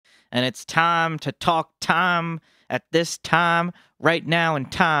and it's time to talk time at this time, right now in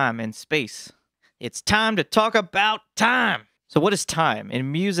time and space. It's time to talk about time. So what is time?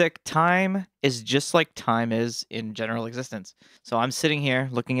 In music, time is just like time is in general existence. So I'm sitting here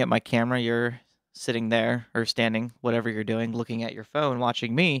looking at my camera, you're sitting there or standing, whatever you're doing, looking at your phone,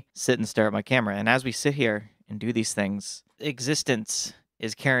 watching me sit and stare at my camera. And as we sit here and do these things, existence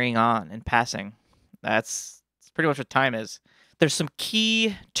is carrying on and passing. That's pretty much what time is. There's some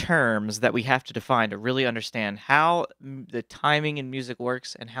key terms that we have to define to really understand how the timing in music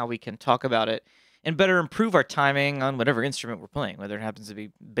works and how we can talk about it and better improve our timing on whatever instrument we're playing, whether it happens to be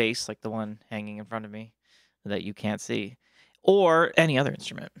bass, like the one hanging in front of me that you can't see, or any other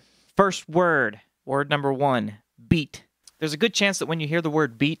instrument. First word number one, beat. There's a good chance that when you hear the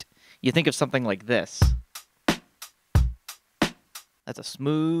word beat, you think of something like this. That's a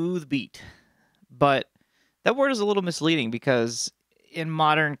smooth beat. But that word is a little misleading because in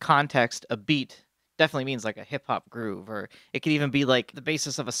modern context, a beat definitely means like a hip-hop groove, or it could even be like the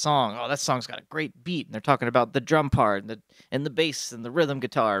basis of a song. Oh, that song's got a great beat, and they're talking about the drum part and the bass and the rhythm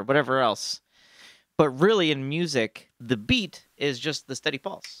guitar, whatever else. But really in music, the beat is just the steady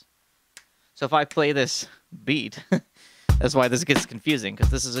pulse. So if I play this beat, that's why this gets confusing, because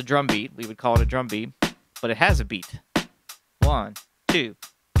this is a drum beat. We would call it a drum beat, but it has a beat. 1, 2,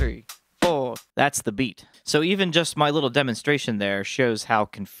 3, 4. That's the beat. So even just my little demonstration there shows how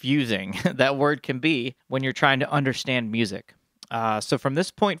confusing that word can be when you're trying to understand music. So from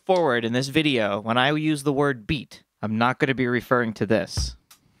this point forward in this video, when I use the word beat, I'm not going to be referring to this.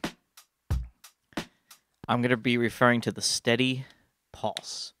 I'm going to be referring to the steady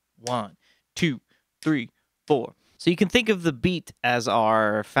pulse. 1, 2, 3, 4. So you can think of the beat as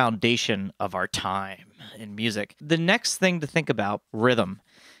our foundation of our time in music. The next thing to think about, rhythm.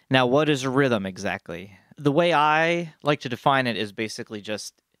 Now, what is rhythm exactly? The way I like to define it is basically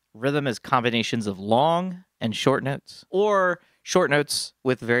just rhythm is combinations of long and short notes, or short notes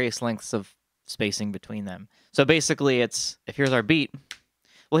with various lengths of spacing between them. So basically it's, if here's our beat,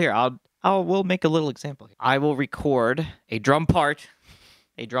 well here, we'll make a little example. I will record a drum part.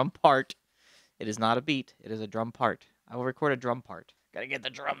 It is not a beat, it is a drum part. I will record a drum part. Gotta get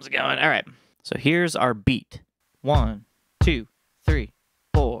the drums going. All right, so here's our beat. 1, 2, 3,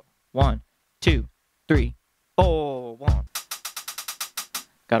 4. 1, 2, 3, 4. 1.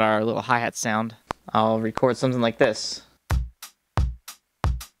 Got our little hi-hat sound. I'll record something like this.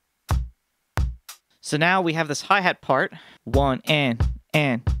 So now we have this hi-hat part. 1 and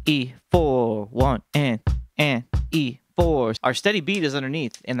E4. 1 and E4. Our steady beat is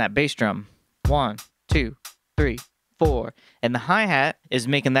underneath in that bass drum. 1, 2, 3, 4. And the hi-hat is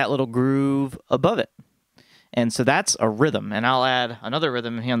making that little groove above it. And so that's a rhythm. And I'll add another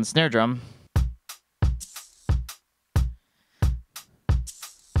rhythm here on the snare drum.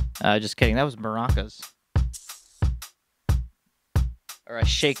 Just kidding, that was maracas. Or a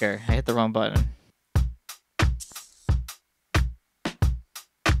shaker. I hit the wrong button.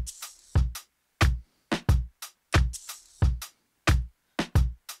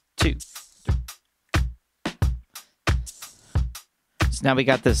 Two. So now we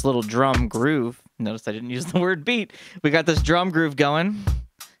got this little drum groove. Notice I didn't use the word beat. We got this drum groove going.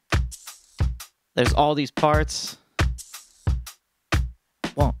 There's all these parts.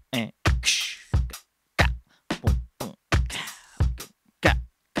 1 and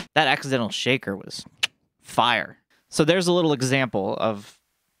that accidental shaker was fire. So there's a little example of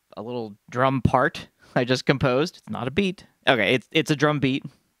a little drum part I just composed. It's not a beat. Okay, it's a drum beat,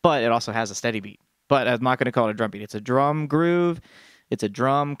 but it also has a steady beat. But I'm not going to call it a drum beat. It's a drum groove. It's a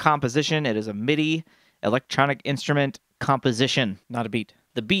drum composition. It is a MIDI electronic instrument composition, not a beat.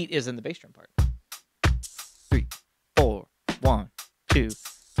 The beat is in the bass drum part. 3, 4, 1, 2,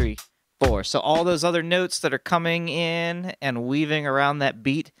 3, 4. So all those other notes that are coming in and weaving around that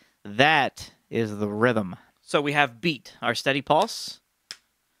beat, that is the rhythm. So we have beat, our steady pulse.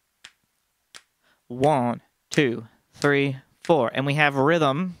 1, 2, 3, 4. And we have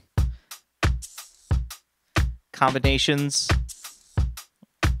rhythm, combinations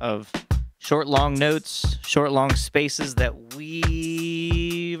of short, long notes, short, long spaces that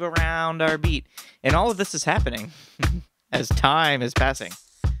weave around our beat. And all of this is happening as time is passing.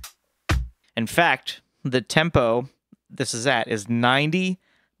 In fact, the tempo this is at is 90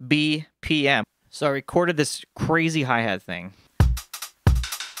 BPM. So I recorded this crazy hi-hat thing.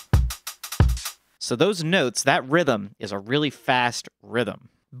 So those notes, that rhythm is a really fast rhythm.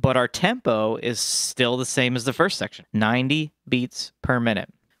 But our tempo is still the same as the first section, 90 beats per minute.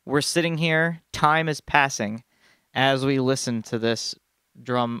 We're sitting here, time is passing as we listen to this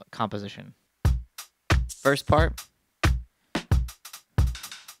drum composition. First part.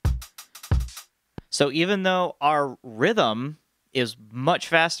 So even though our rhythm is much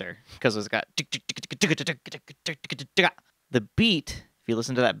faster because it's got the beat, if you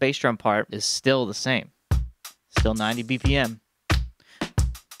listen to that bass drum part, is still the same. Still 90 BPM.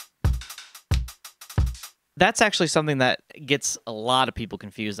 That's actually something that gets a lot of people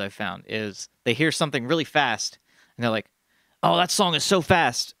confused, I've found, is they hear something really fast and they're like, oh, that song is so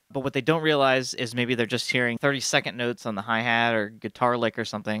fast. But what they don't realize is maybe they're just hearing 30-second notes on the hi-hat or guitar lick or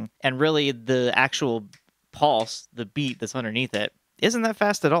something. And really the actual pulse, the beat that's underneath it, isn't that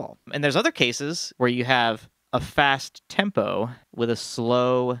fast at all. And there's other cases where you have a fast tempo with a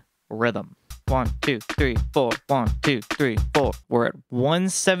slow rhythm. 1, 2, 3, 4, 1, 2, 3, 4. We're at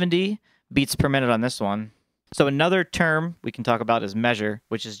 170 beats per minute on this one. So another term we can talk about is measure,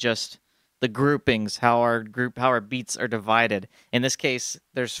 which is just the groupings, how our beats are divided. In this case,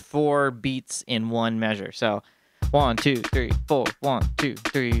 there's 4 beats in one measure. So 1, 2, 3, 4, 1, 2,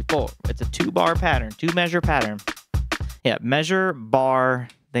 3, 4. It's a 2-bar pattern, 2-measure pattern. Yeah, measure, bar,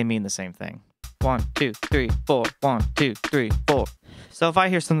 they mean the same thing. 1, 2, 3, 4, 1, 2, 3, 4. So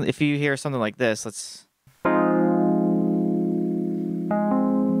if you hear something like this, let's.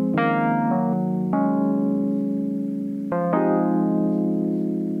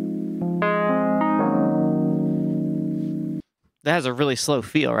 That has a really slow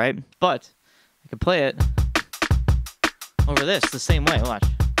feel, right? But I can play it over this the same way. Watch.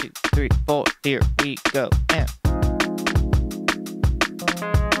 2, 3, 4. Here we go. And.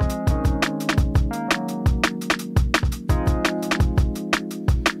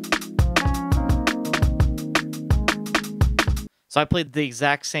 So I played the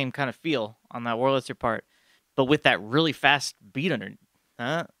exact same kind of feel on that Wurlitzer part, but with that really fast beat underneath.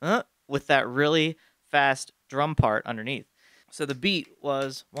 With that really fast drum part underneath. So the beat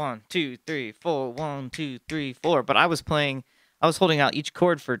was 1, 2, 3, 4, 1, 2, 3, 4. But I was holding out each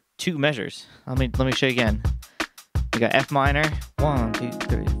chord for 2 measures. Let me show you again. We got F minor, 1, 2,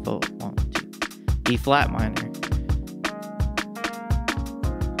 3, 4, 1, 2. E flat minor.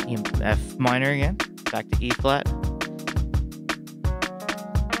 F minor again. Back to E flat.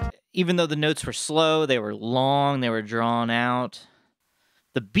 Even though the notes were slow, they were long, they were drawn out,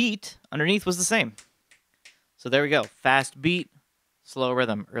 the beat underneath was the same. So there we go. Fast beat, slow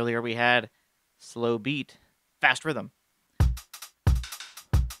rhythm. Earlier we had slow beat, fast rhythm.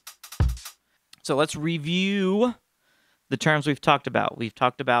 So let's review the terms we've talked about. We've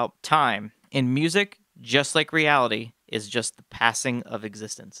talked about time. In music, just like reality, is just the passing of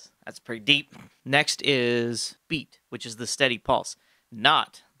existence. That's pretty deep. Next is beat, which is the steady pulse,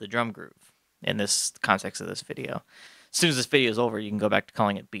 not the drum groove in this context of this video. As soon as this video is over, you can go back to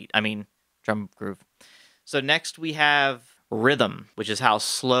calling it drum groove. So next we have rhythm, which is how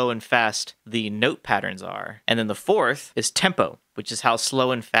slow and fast the note patterns are. And then the fourth is tempo, which is how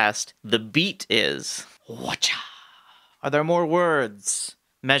slow and fast the beat is. Watcha. Are there more words?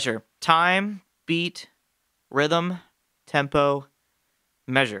 Measure. Time, beat, rhythm, tempo,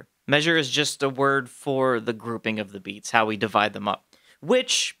 measure. Measure is just a word for the grouping of the beats, how we divide them up,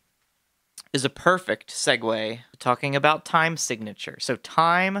 which is a perfect segue to talking about time signature. So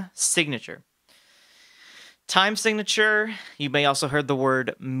time signature. Time signature, you may also heard the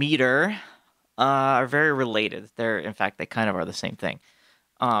word meter, are very related. In fact, they kind of are the same thing.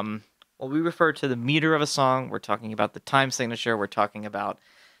 When we refer to the meter of a song, we're talking about the time signature. We're talking about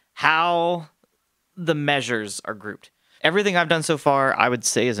how the measures are grouped. Everything I've done so far, I would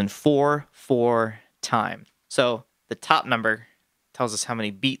say, is in 4/4 time. So the top number tells us how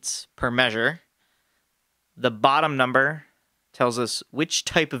many beats per measure. The bottom number tells us which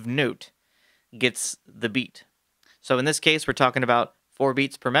type of note gets the beat. So in this case, we're talking about 4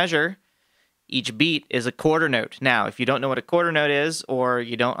 beats per measure. Each beat is a quarter note. Now, if you don't know what a quarter note is, or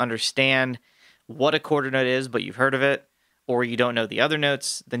you don't understand what a quarter note is, but you've heard of it, or you don't know the other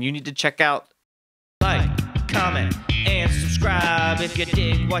notes, then you need to check out. Like, comment, and subscribe if you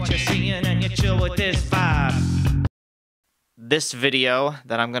dig what you're seeing and you chill with this vibe. This video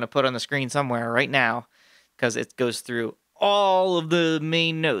that I'm going to put on the screen somewhere right now, because it goes through all of the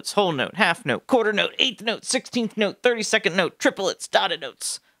main notes: whole note, half note, quarter note, eighth note, 16th note, 32nd note, triplets, dotted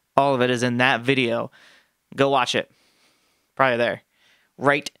notes. All of it is in that video. Go watch it. Probably there.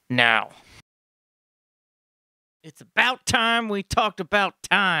 Right now. It's about time we talked about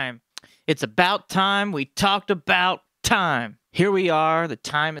time. It's about time we talked about time. Here we are. The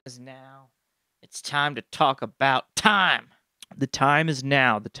time is now. It's time to talk about time. The time is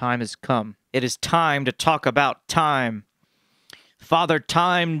now. The time has come. It is time to talk about time. Father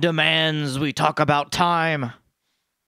Time demands we talk about time.